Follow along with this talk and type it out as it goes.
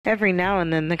Every now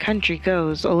and then the country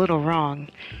goes a little wrong.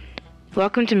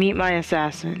 Welcome to Meet My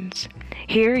Assassins.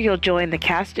 Here you'll join the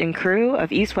cast and crew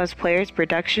of East West Players'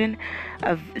 production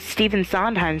of Stephen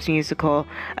Sondheim's musical,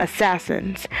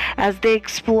 Assassins, as they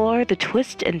explore the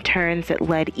twists and turns that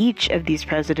led each of these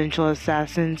presidential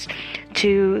assassins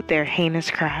to their heinous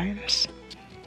crimes.